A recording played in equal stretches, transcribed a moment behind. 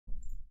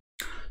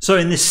So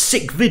in this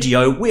sick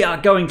video, we are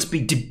going to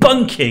be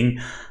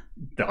debunking...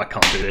 I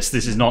can't do this.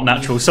 This is not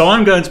natural. So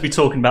I'm going to be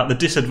talking about the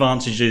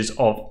disadvantages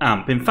of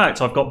AMP. In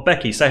fact, I've got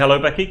Becky. Say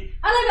hello, Becky.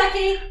 Hello,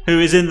 Becky. Who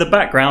is in the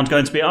background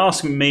going to be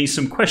asking me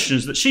some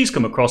questions that she's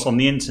come across on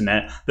the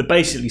internet that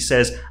basically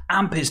says,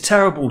 AMP is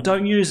terrible,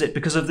 don't use it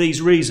because of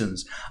these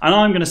reasons. And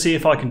I'm going to see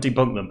if I can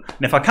debunk them.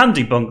 And if I can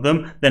debunk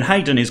them, then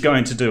Hayden is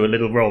going to do a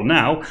little roll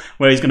now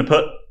where he's going to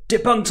put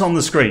debunked on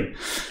the screen.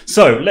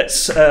 So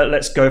let's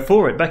go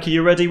for it. Becky,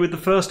 you ready with the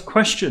first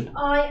question?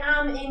 I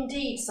am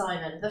indeed,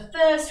 Simon. The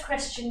first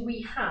question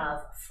we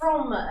have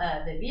from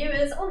the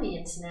viewers on the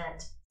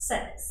internet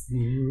says,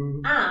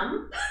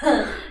 AMP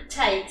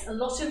takes a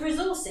lot of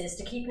resources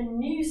to keep a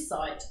news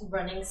site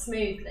running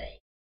smoothly.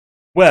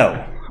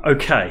 Well,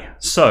 okay,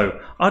 so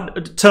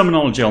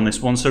terminology on this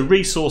one. So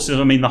resources,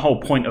 I mean, the whole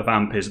point of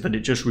AMP is that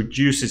it just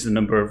reduces the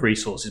number of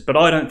resources, but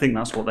I don't think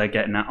that's what they're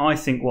getting at. I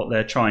think what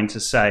they're trying to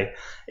say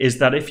is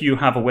that if you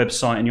have a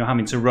website and you're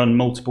having to run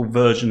multiple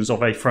versions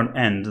of a front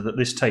end, that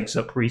this takes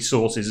up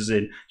resources, as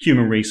in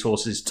human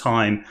resources,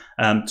 time,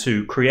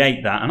 to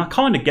create that. And I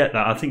kind of get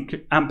that. I think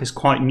AMP is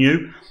quite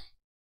new.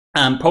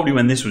 Probably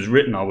when this was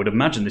written, I would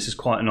imagine this is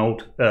quite an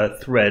old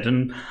thread.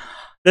 And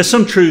there's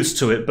some truths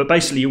to it, but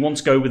basically you want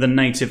to go with a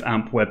native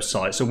AMP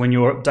website. So when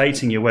you're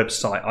updating your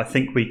website, I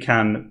think we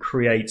can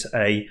create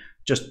a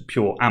just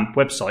pure AMP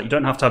website. You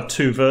don't have to have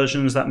two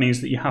versions. That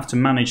means that you have to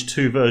manage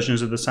two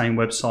versions of the same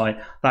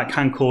website. That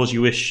can cause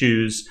you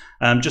issues.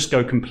 Just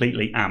go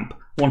completely AMP,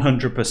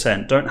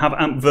 100%. Don't have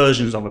AMP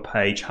versions of a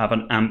page, have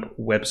an AMP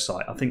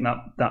website. I think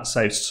that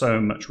saves so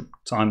much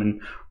time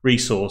and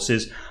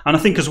resources. And I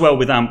think as well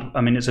with AMP,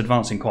 I mean, it's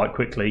advancing quite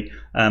quickly,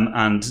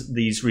 and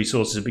these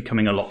resources are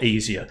becoming a lot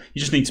easier. You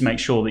just need to make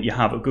sure that you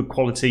have a good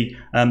quality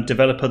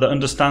developer that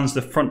understands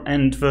the front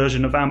end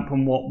version of AMP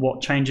and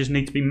what changes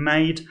need to be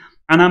made.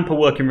 And AMP are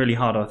working really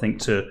hard, I think,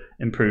 to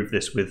improve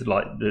this with,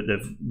 like,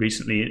 they've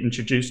recently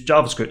introduced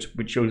JavaScript,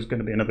 which is going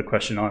to be another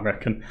question, I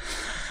reckon.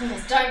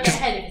 Yes, don't get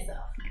ahead of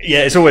yourself.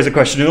 Yeah, it's always a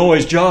question,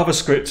 always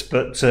JavaScript,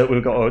 but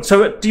we've got...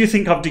 So do you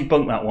think I've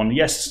debunked that one?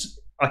 Yes,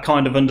 I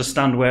kind of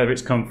understand where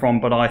it's come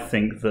from, but I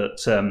think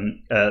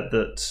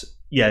that,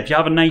 yeah, if you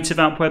have a native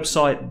AMP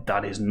website,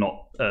 that is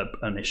not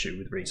an issue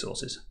with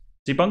resources.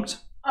 Debunked?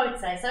 I would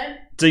say so.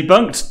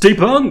 Debunked.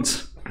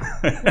 Debunked.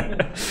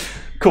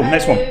 Cool,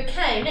 next one.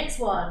 Okay, next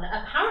one.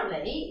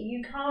 Apparently,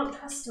 you can't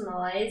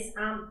customize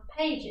AMP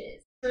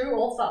pages. True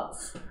or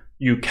false?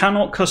 You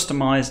cannot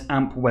customize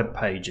AMP web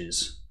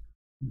pages.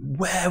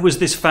 Where was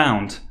this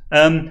found?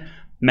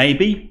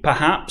 Maybe,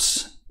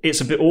 perhaps.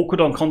 It's a bit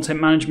awkward on content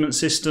management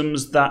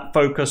systems that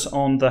focus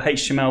on the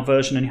HTML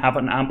version and you have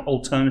an AMP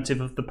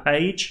alternative of the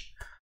page.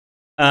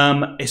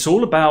 It's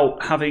all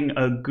about having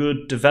a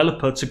good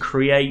developer to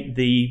create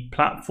the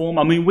platform.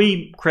 I mean,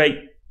 we create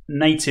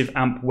native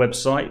AMP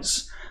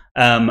websites.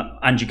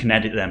 And you can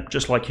edit them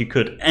just like you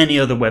could any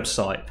other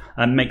website,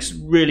 and makes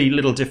really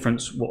little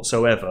difference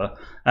whatsoever.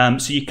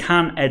 So you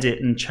can edit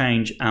and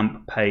change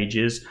AMP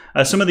pages.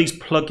 Some of these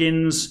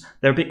plugins,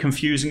 they're a bit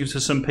confusing to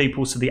some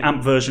people. So the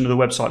AMP version of the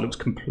website looks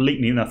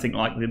completely nothing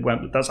like the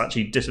web. That's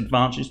actually a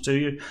disadvantage to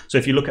you. So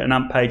if you look at an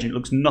AMP page, it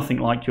looks nothing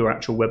like your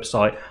actual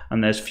website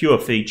and there's fewer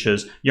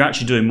features. You're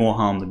actually doing more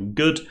harm than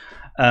good.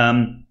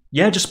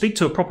 Yeah, just speak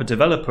to a proper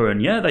developer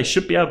and yeah, they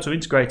should be able to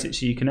integrate it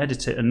so you can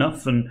edit it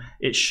enough, and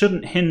it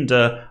shouldn't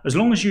hinder, as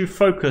long as you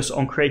focus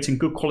on creating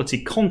good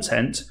quality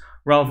content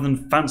rather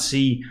than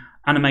fancy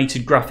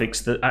animated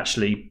graphics that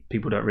actually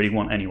people don't really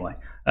want anyway.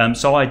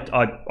 So I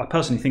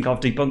personally think I've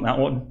debunked that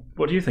one.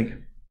 What do you think?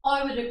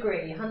 I would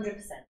agree, 100%.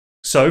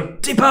 So,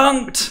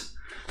 debunked!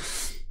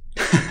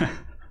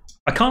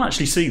 I can't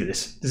actually see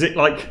this. Is it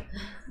like...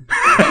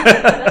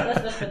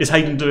 Is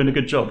Hayden doing a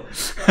good job?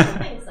 I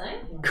think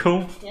so.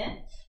 Cool. Yeah.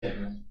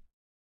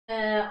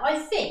 I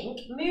think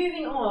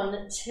moving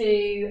on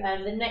to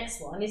the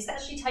next one, this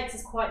actually takes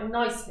us quite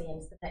nicely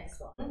into the next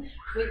one,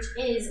 which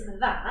is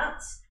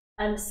that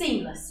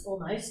seamless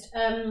almost.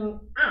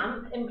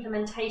 AMP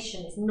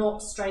implementation is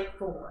not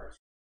straightforward.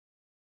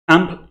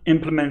 AMP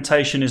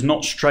implementation is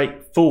not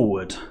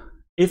straightforward.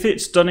 If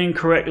it's done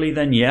incorrectly,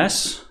 then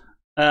yes.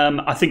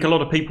 I think a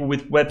lot of people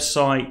with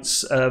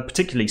websites,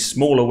 particularly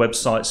smaller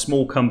websites,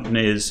 small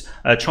companies,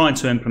 trying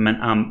to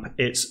implement AMP,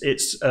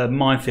 it's a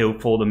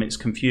minefield for them. It's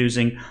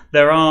confusing.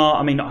 There are,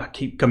 I mean, I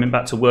keep coming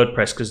back to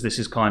WordPress because this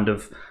is kind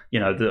of, you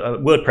know, the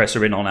WordPress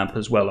are in on AMP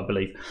as well, I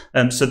believe.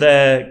 So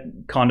they're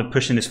kind of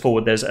pushing this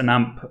forward. There's an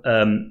AMP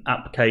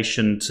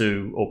application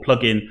or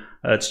plugin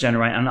to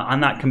generate,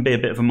 and that can be a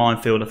bit of a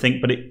minefield, I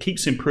think, but it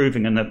keeps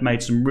improving, and they've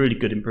made some really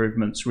good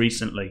improvements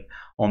recently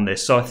on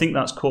this. So I think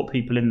that's caught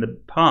people in the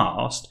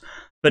past.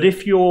 But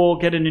if you're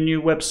getting a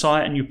new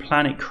website and you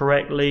plan it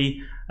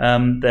correctly,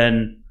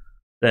 then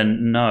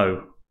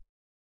no.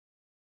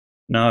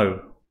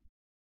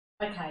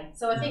 Okay,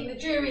 so I think the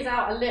jury's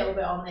out a little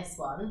bit on this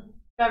one,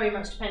 very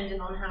much depending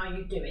on how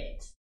you do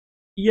it.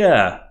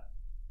 Yeah.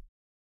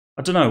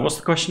 I don't know, what's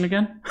the question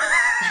again?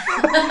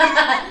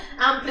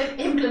 AMP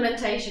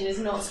implementation is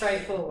not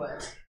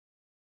straightforward.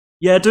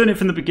 Yeah, doing it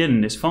from the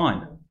beginning is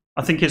fine.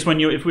 I think it's when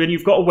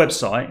you've got a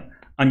website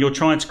and you're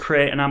trying to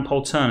create an AMP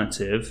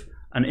alternative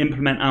and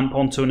implement AMP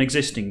onto an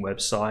existing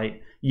website,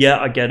 yeah,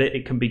 I get it.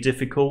 It can be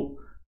difficult.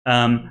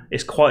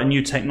 It's quite a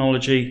new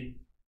technology,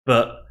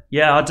 but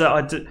yeah,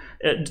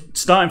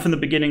 starting from the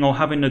beginning or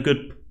having a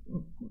good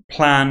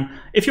plan.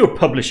 If you're a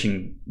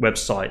publishing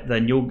website,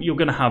 then you're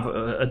going to have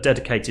a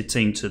dedicated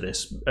team to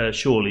this,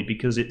 surely,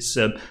 because it's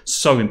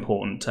so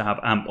important to have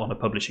AMP on a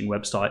publishing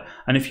website.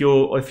 And if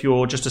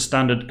you're just a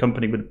standard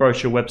company with a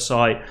brochure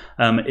website,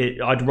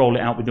 I'd roll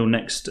it out with your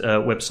next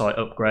website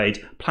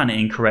upgrade. Plan it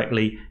in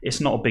correctly.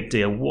 It's not a big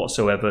deal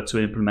whatsoever to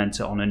implement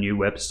it on a new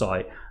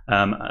website.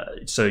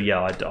 So yeah,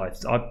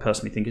 I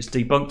personally think it's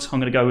debunked. I'm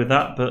going to go with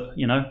that, but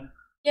you know.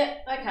 Yeah.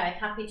 Okay.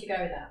 Happy to go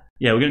with that.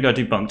 Yeah, we're going to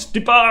go debunked.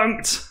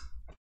 Debunked.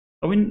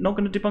 Are we not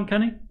going to debunk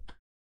any?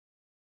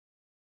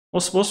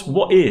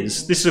 What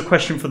is? This is a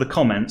question for the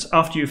comments.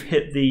 After you've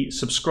hit the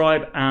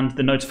subscribe and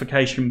the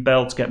notification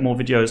bell to get more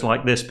videos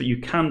like this, but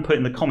you can put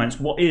in the comments,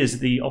 what is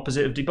the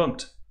opposite of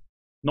debunked?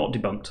 Not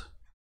debunked.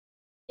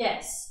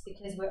 Yes,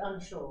 because we're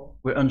unsure.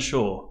 We're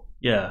unsure.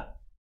 Yeah.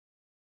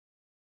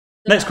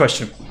 Next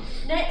question.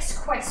 Next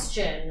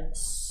question.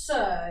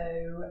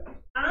 So,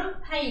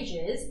 AMP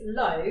pages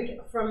load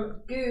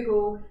from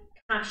Google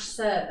cache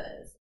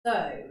servers.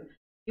 So,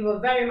 you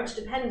are very much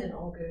dependent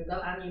on Google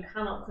and you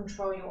cannot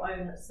control your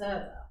own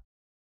server.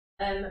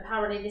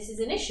 Apparently this is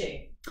an issue.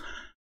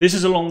 This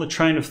is along the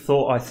train of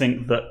thought, I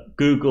think, that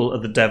Google are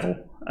the devil.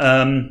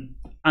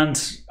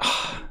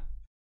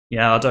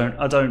 Yeah, I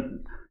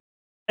don't.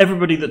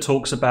 Everybody that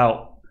talks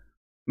about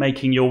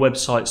making your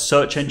website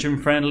search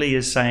engine friendly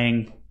is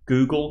saying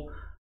Google.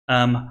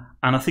 And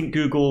I think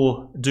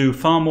Google do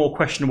far more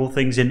questionable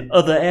things in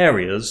other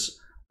areas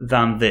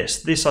than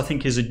this. This, I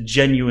think, is a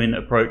genuine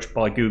approach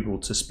by Google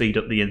to speed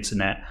up the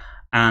internet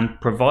and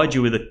provide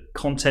you with a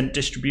content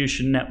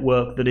distribution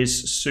network that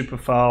is super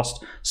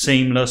fast,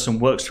 seamless, and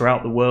works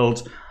throughout the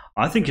world.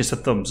 I think it's a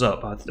thumbs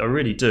up. I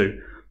really do.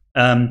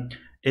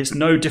 It's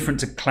no different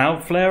to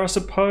Cloudflare, I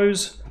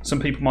suppose. Some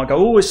people might go,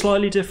 oh, it's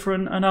slightly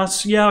different. And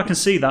yeah, I can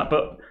see that.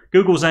 But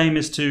Google's aim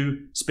is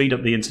to speed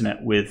up the internet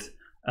with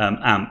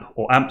AMP,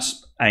 or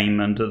AMP's aim,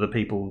 and other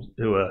people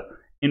who are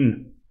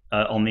in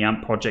on the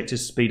AMP project,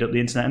 is to speed up the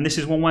internet, and this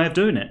is one way of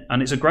doing it,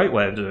 and it's a great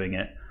way of doing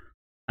it.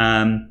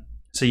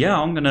 So yeah,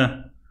 I'm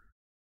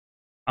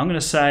gonna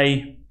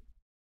say,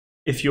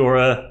 if you're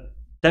a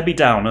Debbie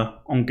Downer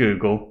on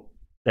Google,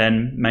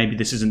 then maybe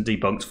this isn't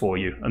debunked for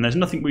you, and there's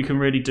nothing we can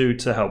really do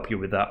to help you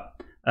with that.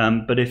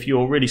 But if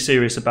you're really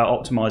serious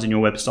about optimizing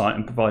your website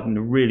and providing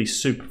a really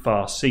super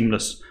fast,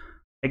 seamless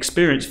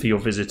experience for your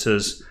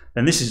visitors,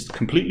 then this is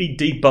completely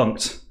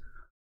debunked.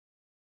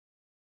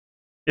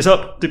 It's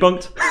up,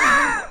 debunked.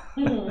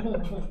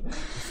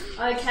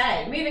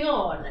 Okay, moving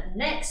on.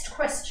 Next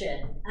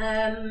question.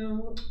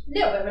 Little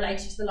bit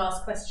related to the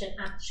last question,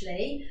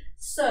 actually.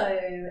 So,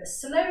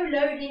 slow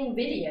loading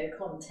video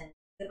content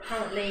is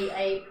apparently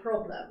a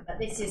problem, but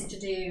this is to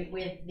do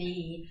with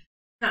the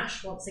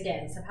cache once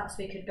again. So perhaps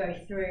we could go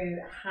through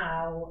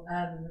how.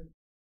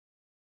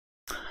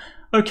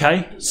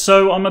 Okay,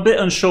 so I'm a bit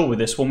unsure with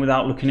this one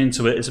without looking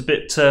into it. It's a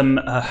bit.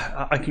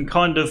 I can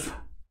kind of.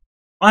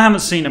 I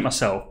haven't seen it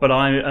myself, but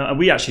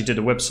we actually did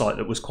a website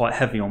that was quite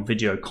heavy on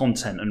video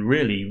content, and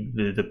really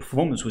the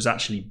performance was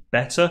actually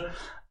better.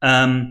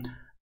 I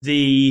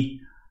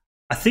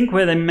think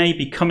where they may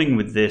be coming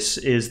with this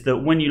is that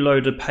when you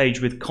load a page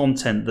with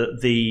content,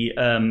 that the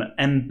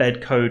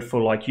embed code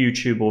for like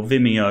YouTube or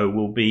Vimeo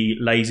will be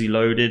lazy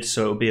loaded,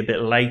 so it'll be a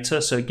bit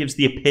later. So it gives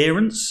the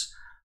appearance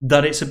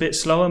that it's a bit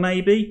slower,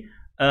 maybe.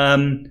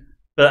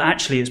 But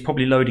actually, it's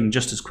probably loading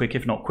just as quick,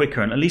 if not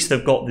quicker, and at least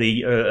they've got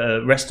the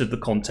rest of the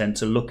content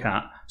to look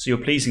at. So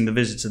you're pleasing the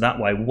visitor that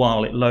way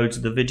while it loads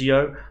the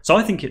video. So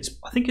I think it's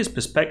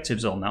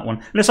perspectives on that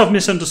one. Unless I've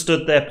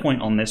misunderstood their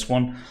point on this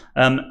one.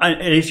 And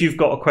if you've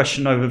got a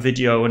question over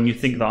video and you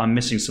think that I'm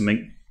missing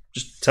something,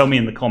 just tell me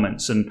in the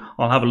comments and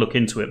I'll have a look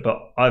into it. But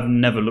I've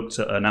never looked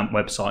at an AMP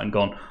website and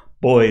gone,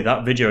 boy,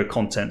 that video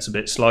content's a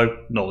bit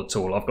slow. Not at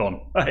all. I've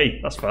gone, hey,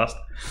 that's fast.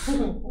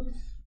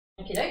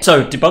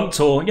 So debunked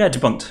or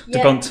debunked. Yeah,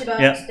 debunked.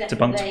 Yeah,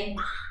 debunked.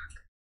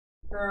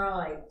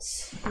 Right.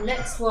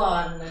 Next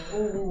one.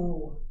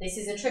 Ooh, this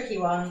is a tricky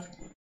one.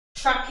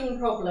 Tracking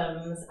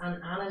problems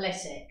and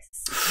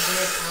analytics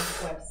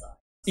with AMP websites.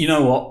 You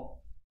know what?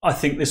 I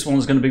think this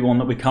one's going to be one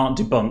that we can't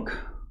debunk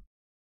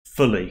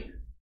fully.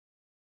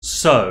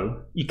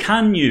 So you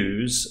can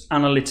use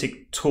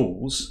analytic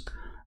tools,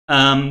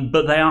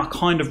 but they are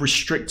kind of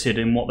restricted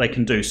in what they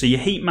can do. So your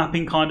heat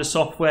mapping kind of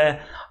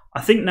software. I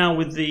think now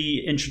with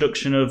the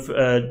introduction of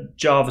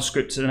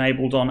JavaScript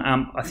enabled on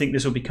AMP, I think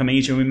this will become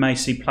easier. We may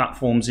see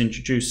platforms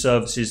introduce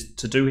services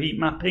to do heat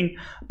mapping,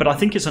 but I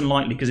think it's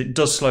unlikely because it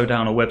does slow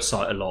down a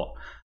website a lot.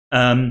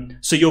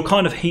 So your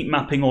kind of heat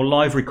mapping or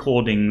live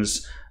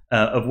recordings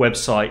of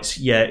websites,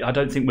 I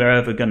don't think we're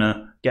ever going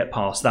to get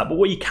past that. But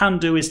what you can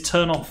do is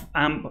turn off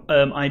AMP,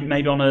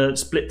 maybe on a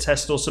split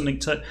test or something,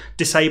 to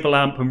disable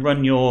AMP and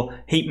run your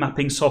heat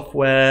mapping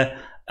software.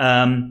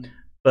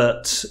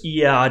 But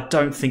yeah, I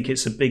don't think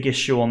it's a big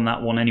issue on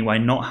that one anyway,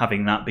 not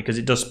having that, because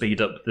it does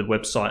speed up the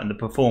website and the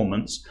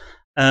performance.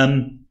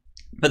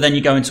 But then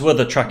you go into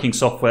other tracking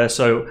software.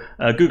 So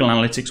Google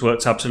Analytics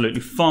works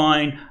absolutely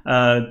fine.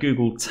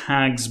 Google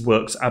Tags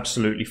works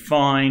absolutely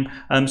fine.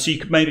 So you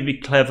could maybe be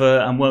clever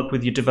and work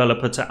with your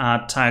developer to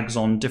add tags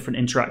on different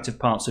interactive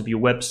parts of your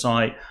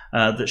website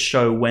that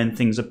show when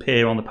things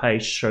appear on the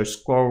page, show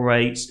scroll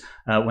rates,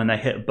 when they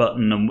hit a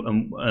button,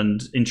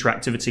 and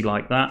interactivity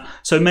like that.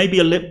 So maybe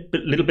a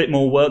little bit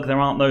more work. There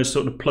aren't those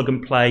sort of plug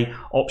and play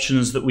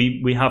options that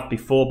we have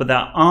before, but there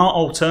are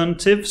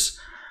alternatives.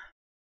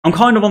 I'm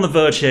kind of on the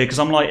verge here because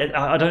I'm like,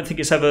 I don't think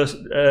it's ever,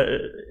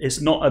 it's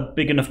not a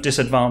big enough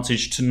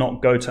disadvantage to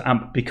not go to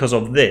AMP because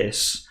of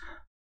this.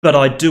 But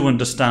I do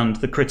understand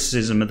the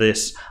criticism of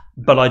this.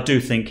 But I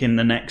do think in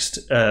the next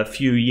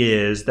few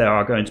years there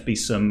are going to be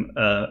some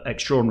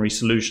extraordinary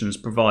solutions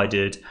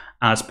provided,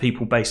 as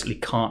people basically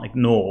can't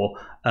ignore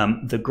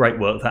the great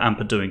work that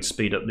AMP are doing to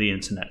speed up the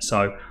internet.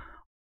 So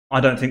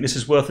I don't think this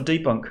is worth a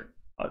debunk.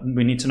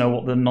 We need to know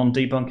what the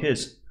non-debunk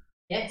is.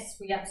 Yes,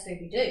 we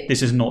absolutely do.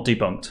 This is not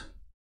debunked.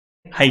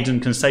 Hayden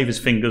can save his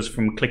fingers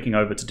from clicking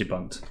over to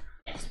debunked.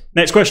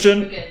 Next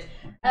question. Good.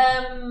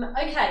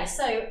 Okay,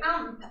 so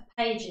AMP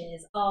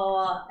pages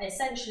are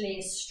essentially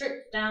a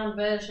stripped down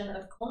version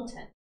of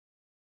content.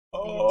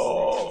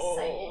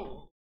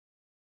 Oh.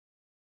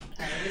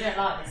 We don't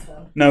like this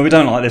one. No, we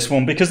don't like this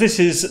one because this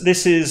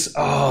is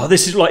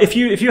like if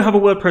you have a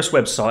WordPress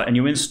website and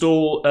you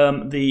install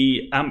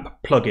the AMP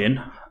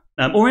plugin.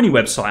 Or any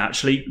website,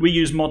 actually. We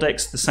use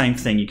ModX, the same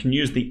thing. You can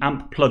use the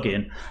AMP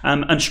plugin.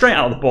 And straight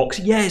out of the box,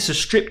 yeah, it's a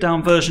stripped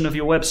down version of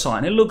your website.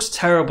 And it looks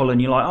terrible.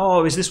 And you're like,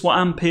 oh, is this what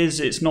AMP is?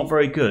 It's not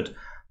very good.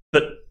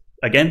 But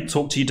again,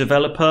 talk to your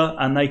developer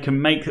and they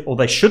can make, or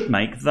they should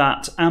make,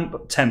 that AMP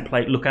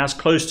template look as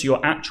close to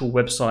your actual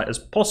website as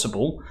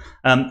possible.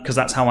 Because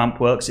that's how AMP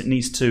works. It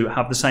needs to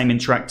have the same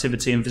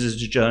interactivity and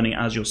visitor journey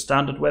as your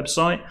standard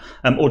website.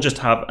 Or just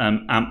have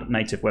AMP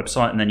native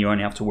website, and then you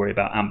only have to worry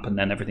about AMP and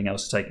then everything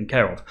else is taken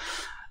care of.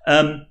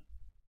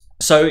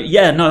 So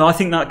yeah, no, I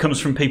think that comes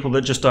from people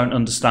that just don't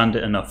understand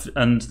it enough.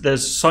 And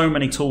there's so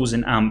many tools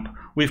in AMP.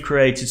 We've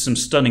created some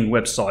stunning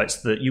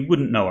websites that you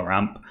wouldn't know are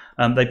AMP.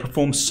 They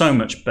perform so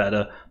much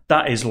better.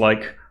 That is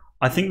like,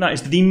 I think that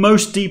is the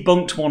most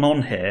debunked one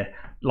on here.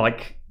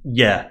 Like,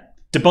 yeah,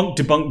 debunk,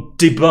 debunk,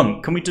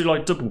 debunk. Can we do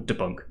like double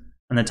debunk?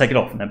 And then take it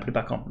off and then put it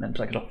back on and then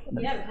take it off. And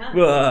then... Yeah,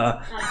 we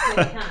can.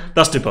 Absolutely can.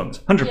 That's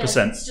debunked, 100%.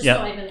 Yeah, it's just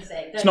not even a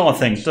thing. It's not a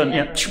thing.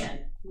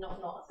 Not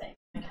a thing.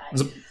 Okay.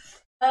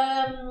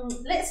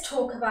 Let's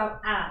talk about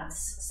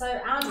ads. So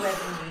ad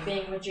revenue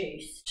being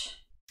reduced.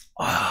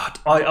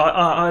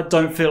 I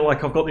don't feel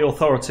like I've got the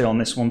authority on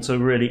this one to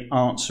really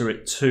answer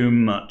it too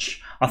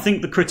much. I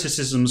think the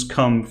criticisms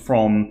come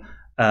from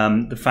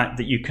the fact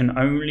that you can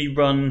only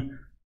run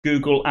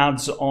Google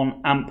ads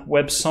on AMP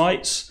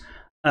websites.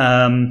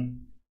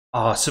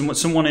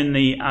 Someone in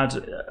the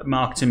ad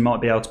marketing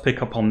might be able to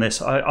pick up on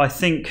this. I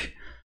think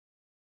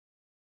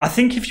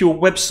if your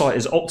website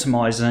is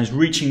optimized and is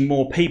reaching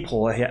more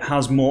people, it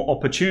has more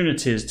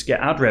opportunities to get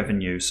ad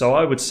revenue. So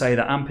I would say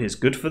that AMP is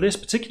good for this,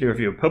 particularly if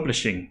you're a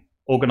publishing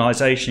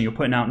organization, you're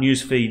putting out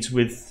news feeds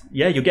with,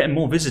 yeah, you're getting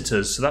more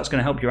visitors, so that's going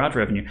to help your ad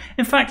revenue.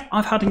 In fact,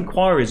 I've had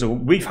inquiries, or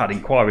we've had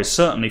inquiries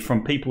certainly,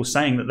 from people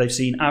saying that they've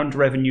seen ad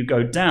revenue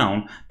go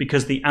down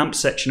because the AMP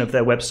section of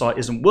their website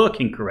isn't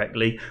working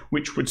correctly,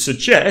 which would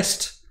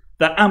suggest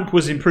that AMP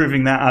was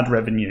improving their ad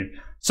revenue.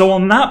 So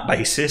on that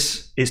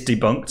basis, it's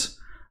debunked.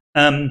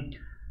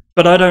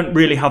 But I don't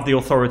really have the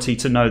authority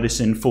to know this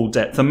in full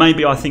depth. And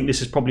maybe I think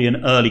this is probably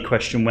an early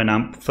question when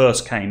AMP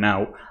first came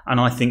out. And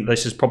I think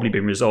this has probably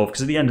been resolved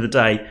because at the end of the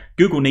day,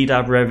 Google need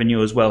ad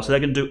revenue as well. So they're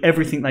going to do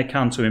everything they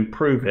can to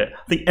improve it.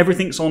 I think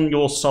everything's on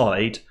your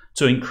side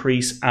to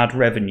increase ad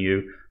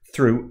revenue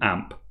through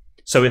AMP.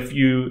 So if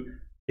you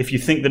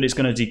think that it's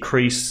going to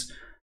decrease,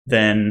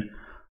 then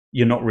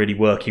you're not really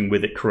working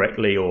with it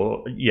correctly.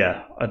 Or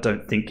yeah, I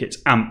don't think it's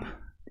AMP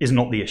is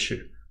not the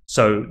issue.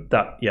 So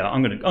that, yeah,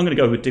 I'm gonna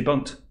go with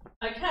debunked.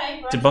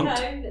 Okay, right,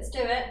 debunked. Let's do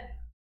it.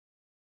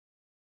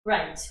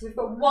 Right, we've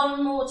got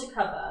one more to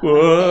cover, I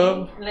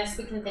think, unless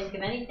we can think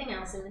of anything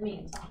else in the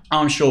meantime.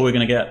 I'm sure we're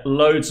going to get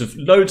loads of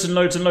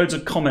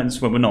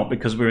comments when we're not,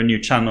 because we're a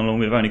new channel and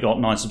we've only got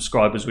 9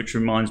 subscribers, which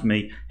reminds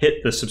me, hit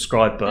the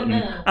subscribe button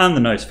and the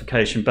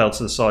notification bell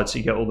to the side so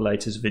you get all the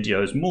latest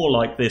videos. More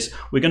like this.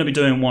 We're going to be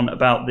doing one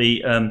about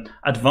the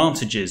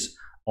advantages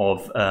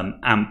of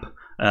AMP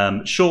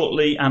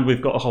shortly, and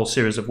we've got a whole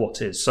series of what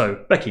is.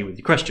 So, Becky, with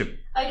your question.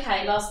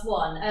 Okay, last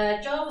one.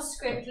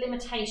 JavaScript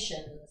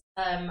limitations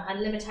and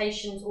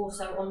limitations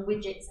also on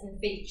widgets and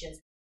features.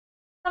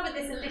 Covered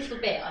this a little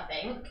bit, I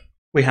think.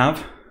 We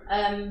have.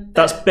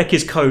 That's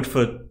Becky's code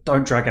for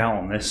don't drag out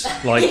on this.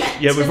 Like,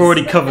 yeah, we've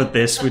already covered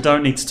this. We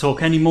don't need to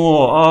talk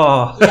anymore.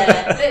 Oh.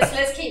 Yeah,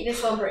 let's keep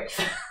this one brief.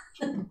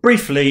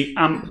 Briefly,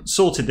 AMP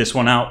sorted this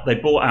one out. They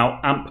brought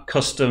out AMP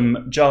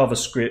custom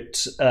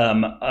JavaScript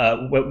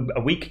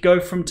a week ago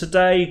from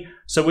today.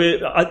 So we're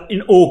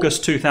in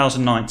August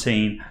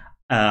 2019.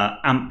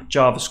 AMP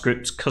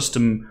JavaScript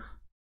custom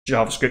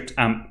JavaScript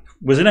AMP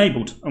was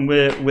enabled, and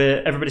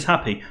everybody's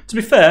happy. To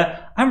be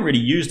fair, I haven't really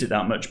used it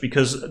that much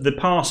because the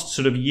past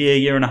sort of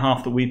year and a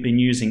half that we've been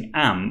using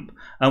AMP,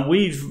 and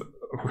we've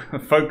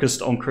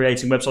focused on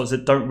creating websites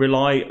that don't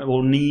rely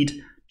or need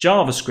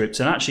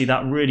JavaScript, and actually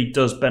that really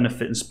does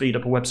benefit and speed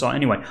up a website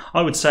anyway.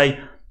 I would say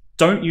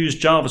don't use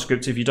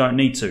JavaScript if you don't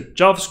need to.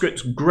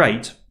 JavaScript's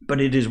great, but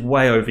it is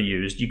way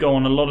overused. You go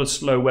on a lot of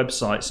slow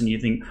websites and you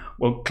think,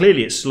 well,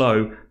 clearly it's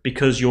slow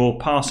because you're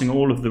passing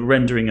all of the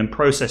rendering and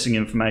processing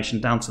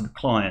information down to the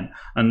client,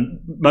 and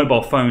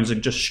mobile phones are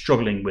just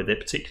struggling with it,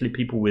 particularly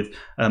people with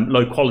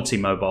low quality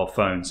mobile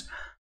phones.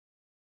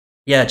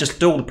 Yeah, just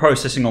do all the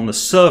processing on the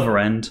server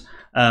end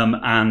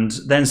and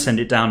then send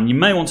it down. You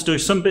may want to do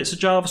some bits of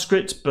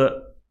JavaScript,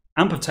 but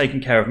AMP have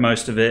taken care of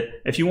most of it.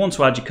 If you want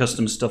to add your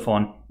custom stuff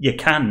on, you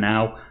can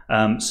now.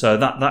 So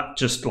that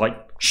just like,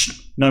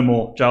 no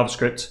more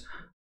JavaScript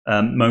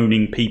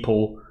moaning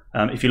people.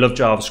 If you love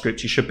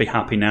JavaScript, you should be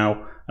happy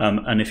now.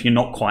 And if you're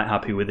not quite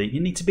happy with it, you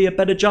need to be a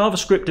better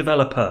JavaScript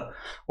developer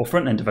or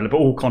front-end developer.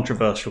 All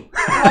controversial.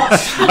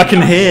 I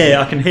can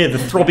hear the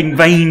throbbing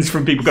veins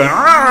from people going,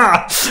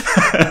 ah!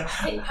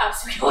 I think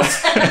perhaps we ought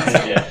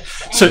to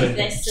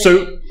yeah.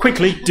 So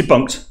quickly,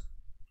 debunked.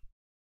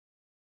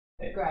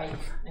 Great.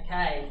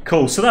 Okay.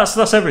 Cool. So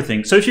that's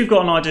everything. So if you've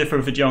got an idea for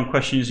a video on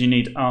questions you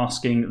need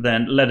asking,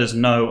 then let us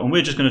know, and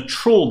we're just going to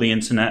trawl the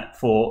internet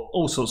for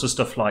all sorts of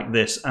stuff like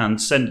this and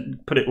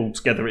put it all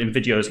together in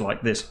videos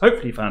like this.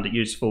 Hopefully you found it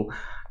useful.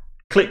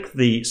 Click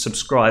the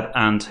subscribe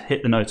and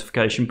hit the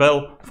notification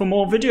bell for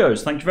more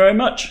videos. Thank you very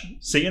much.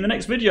 See you in the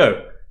next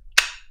video.